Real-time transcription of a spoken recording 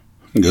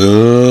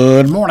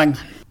Good morning.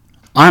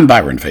 I'm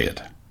Byron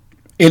Fayette.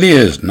 It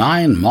is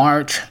 9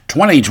 March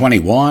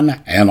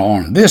 2021, and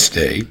on this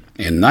day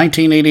in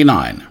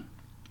 1989,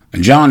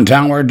 John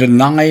Tower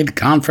denied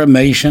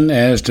confirmation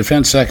as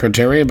Defense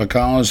Secretary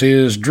because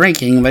his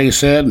drinking, they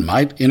said,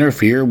 might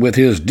interfere with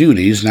his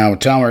duties. Now,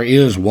 Tower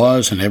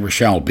was, and ever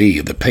shall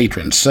be the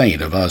patron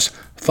saint of us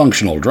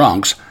functional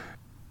drunks.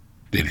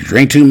 Did he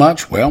drink too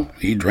much? Well,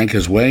 he drank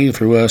his way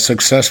through a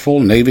successful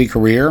Navy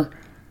career,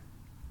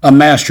 a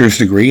master's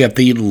degree at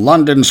the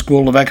London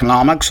School of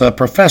Economics, a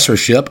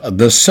professorship,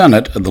 the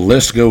Senate, the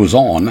list goes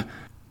on.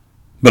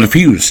 But a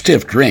few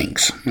stiff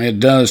drinks,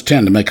 it does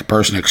tend to make a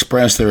person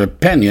express their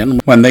opinion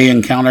when they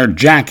encounter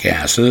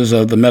jackasses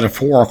of the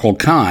metaphorical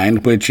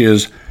kind, which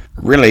is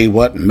really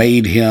what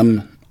made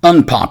him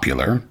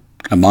unpopular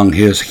among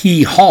his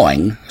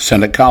hee-hawing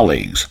Senate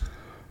colleagues.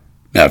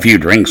 Now, a few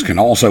drinks can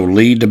also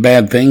lead to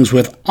bad things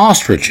with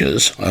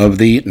ostriches of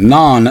the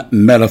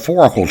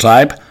non-metaphorical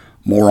type.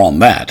 More on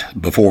that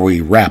before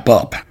we wrap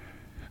up.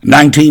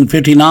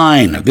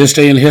 1959, this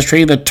day in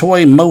history, the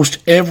toy most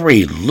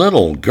every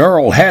little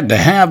girl had to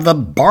have, the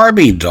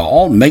Barbie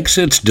doll, makes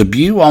its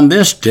debut on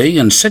this day.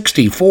 In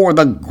 64,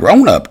 the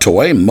grown-up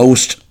toy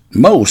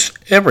most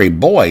every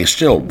boy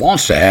still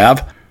wants to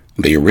have,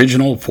 the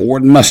original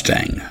Ford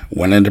Mustang,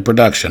 went into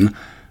production.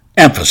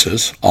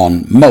 Emphasis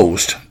on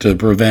most to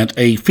prevent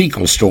a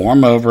fecal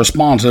storm of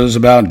responses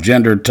about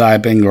gender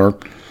typing or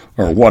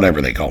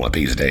whatever they call it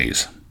these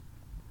days.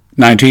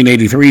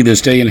 1983,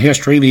 this day in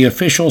history, the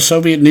official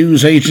Soviet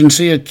news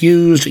agency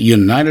accused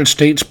United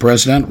States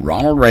President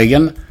Ronald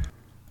Reagan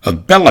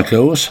of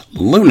bellicose,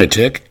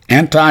 lunatic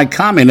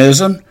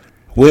anti-communism,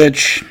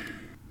 which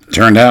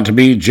turned out to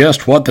be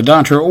just what the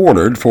doctor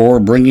ordered for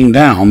bringing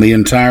down the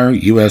entire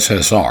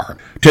USSR.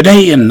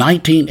 Today in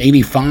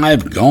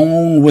 1985,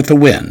 Gone with the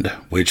Wind,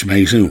 which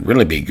may soon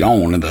really be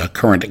gone in the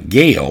current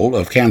gale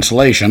of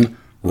cancellation,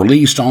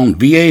 released on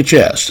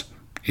VHS,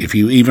 if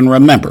you even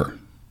remember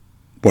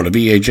what a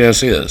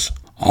VHS is.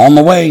 On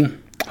the way,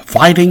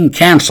 fighting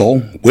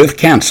cancel with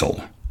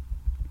cancel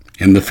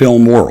in the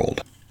film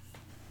world.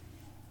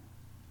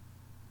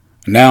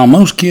 Now,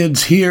 most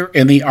kids here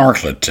in the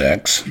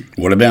arklatex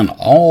would have been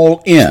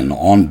all in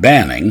on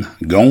banning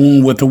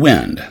Gone with the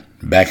Wind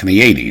back in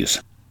the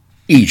 80s.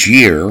 Each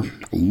year,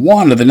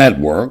 one of the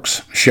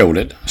networks showed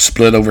it,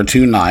 split over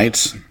 2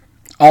 nights.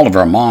 All of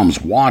our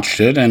moms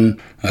watched it,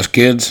 and us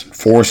kids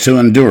forced to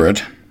endure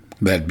it,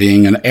 that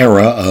being an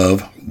era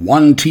of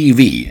one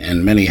TV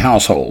in many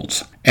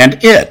households.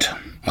 And it,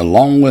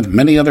 along with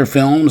many other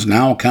films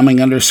now coming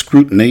under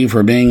scrutiny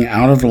for being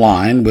out of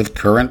line with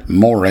current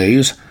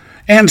mores,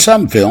 and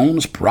some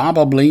films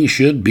probably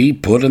should be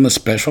put in the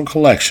special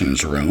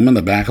collections room in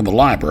the back of the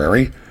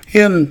library.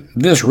 In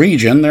this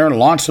region, there are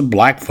lots of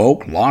black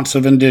folk, lots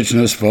of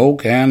indigenous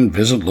folk, and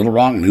visit Little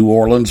Rock, New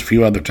Orleans, a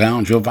few other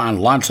towns, you'll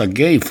find lots of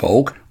gay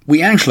folk.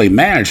 We actually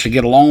manage to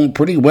get along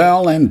pretty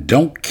well and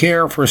don't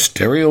care for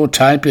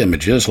stereotype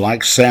images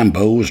like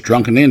Sambos,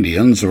 drunken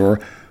Indians,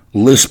 or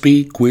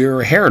lispy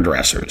queer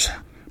hairdressers.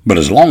 But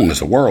as long as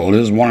the world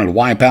is wanting to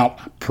wipe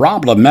out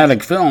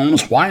problematic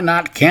films, why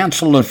not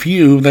cancel a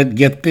few that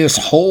get this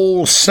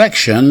whole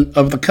section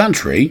of the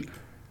country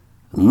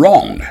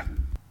wrong?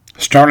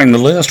 Starting the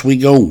list, we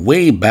go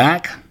way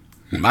back.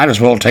 Might as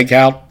well take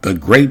out The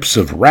Grapes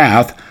of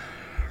Wrath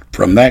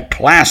from that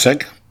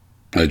classic,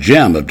 a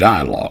gem of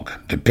dialogue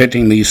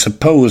depicting the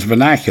supposed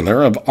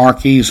vernacular of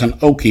Arkies and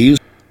Okies.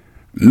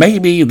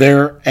 Maybe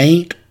there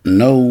ain't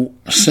no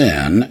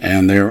sin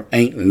and there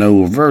ain't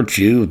no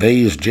virtue,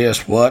 they's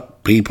just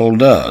what people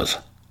does.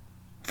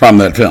 From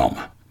that film.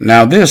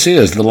 Now, this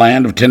is the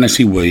land of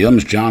Tennessee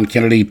Williams, John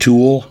Kennedy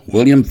Toole,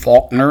 William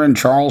Faulkner, and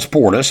Charles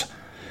Portis.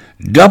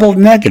 Double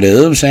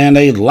negatives and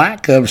a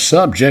lack of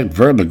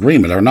subject-verb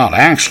agreement are not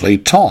actually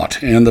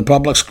taught in the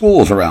public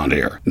schools around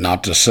here.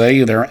 Not to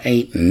say there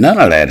ain't none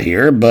of that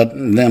here, but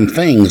them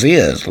things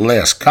is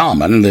less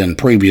common than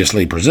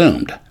previously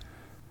presumed.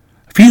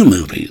 Few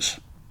movies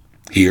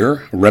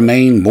here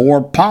remain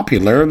more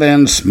popular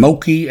than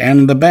Smokey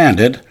and the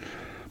Bandit,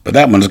 but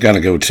that one's got to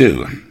go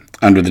too,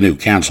 under the new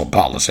cancel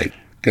policy,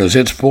 because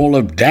it's full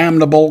of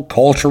damnable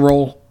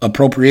cultural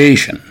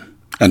appropriation,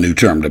 a new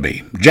term to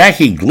be.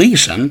 Jackie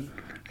Gleason,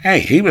 hey,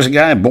 he was a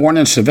guy born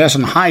in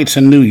Stuyvesant Heights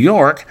in New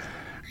York.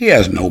 He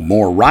has no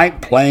more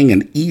right playing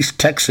an East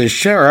Texas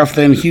sheriff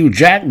than Hugh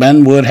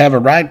Jackman would have a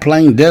right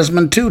playing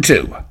Desmond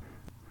Tutu.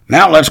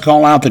 Now let's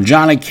call out the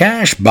Johnny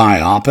Cash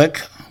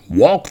biopic,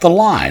 Walk the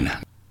Line.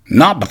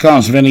 Not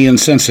because of any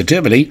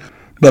insensitivity,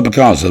 but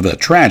because of a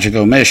tragic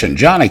omission.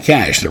 Johnny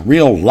Cash, the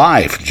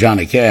real-life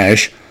Johnny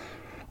Cash,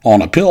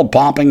 on a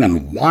pill-popping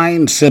and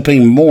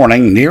wine-sipping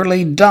morning,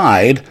 nearly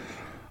died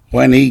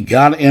when he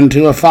got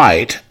into a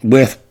fight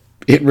with,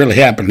 it really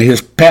happened to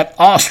his pet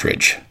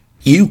ostrich.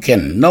 You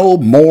can no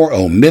more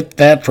omit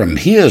that from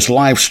his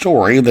life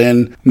story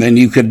than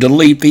you could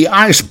delete the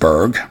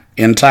iceberg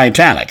in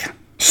Titanic.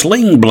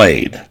 Sling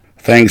Blade.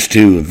 Thanks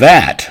to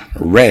that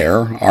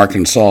rare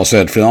Arkansas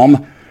set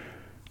film,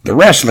 The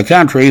rest of the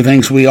country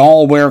thinks we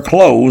all wear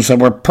clothes that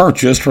were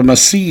purchased from a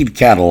seed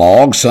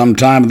catalog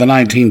sometime in the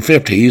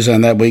 1950s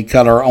and that we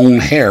cut our own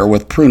hair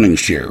with pruning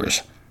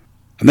shears.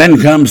 And then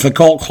comes the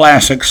cult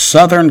classic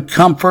Southern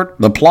Comfort,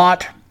 The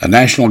Plot, a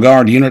National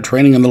Guard unit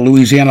training in the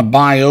Louisiana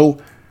Bayou,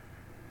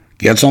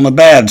 gets on the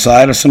bad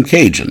side of some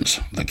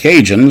Cajuns. The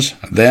Cajuns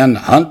then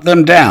hunt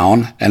them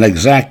down and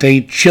exact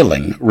a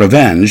chilling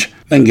revenge,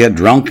 then get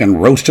drunk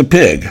and roast a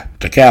pig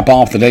to cap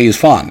off the day's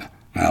fun.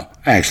 Well,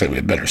 actually,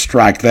 we'd better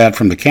strike that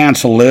from the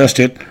cancel list.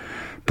 It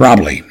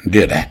probably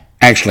did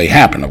actually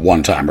happen at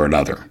one time or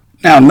another.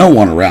 Now, no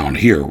one around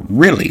here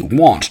really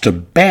wants to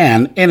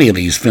ban any of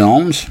these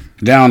films.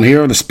 Down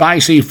here, the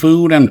spicy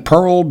food and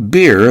pearl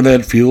beer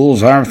that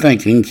fuels our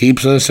thinking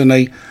keeps us in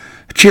a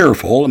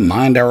cheerful and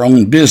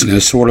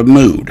mind-our-own-business sort of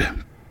mood.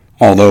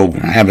 Although,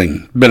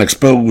 having been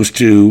exposed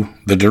to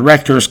the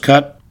director's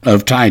cut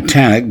of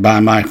Titanic by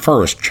my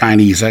first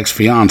Chinese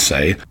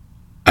ex-fiancée,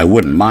 I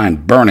wouldn't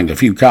mind burning a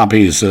few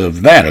copies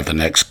of that at the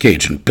next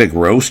Cajun pig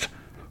roast,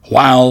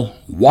 while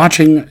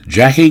watching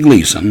Jackie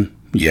Gleason,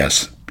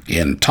 yes,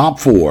 in top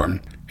 4,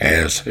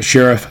 as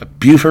Sheriff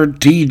Buford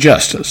T.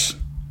 Justice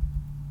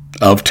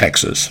of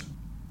Texas.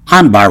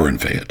 I'm Byron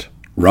Fayette,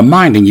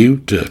 reminding you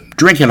to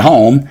drink at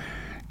home.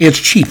 It's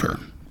cheaper,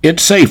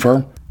 it's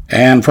safer,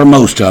 and for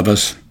most of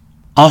us,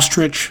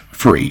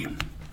 ostrich-free.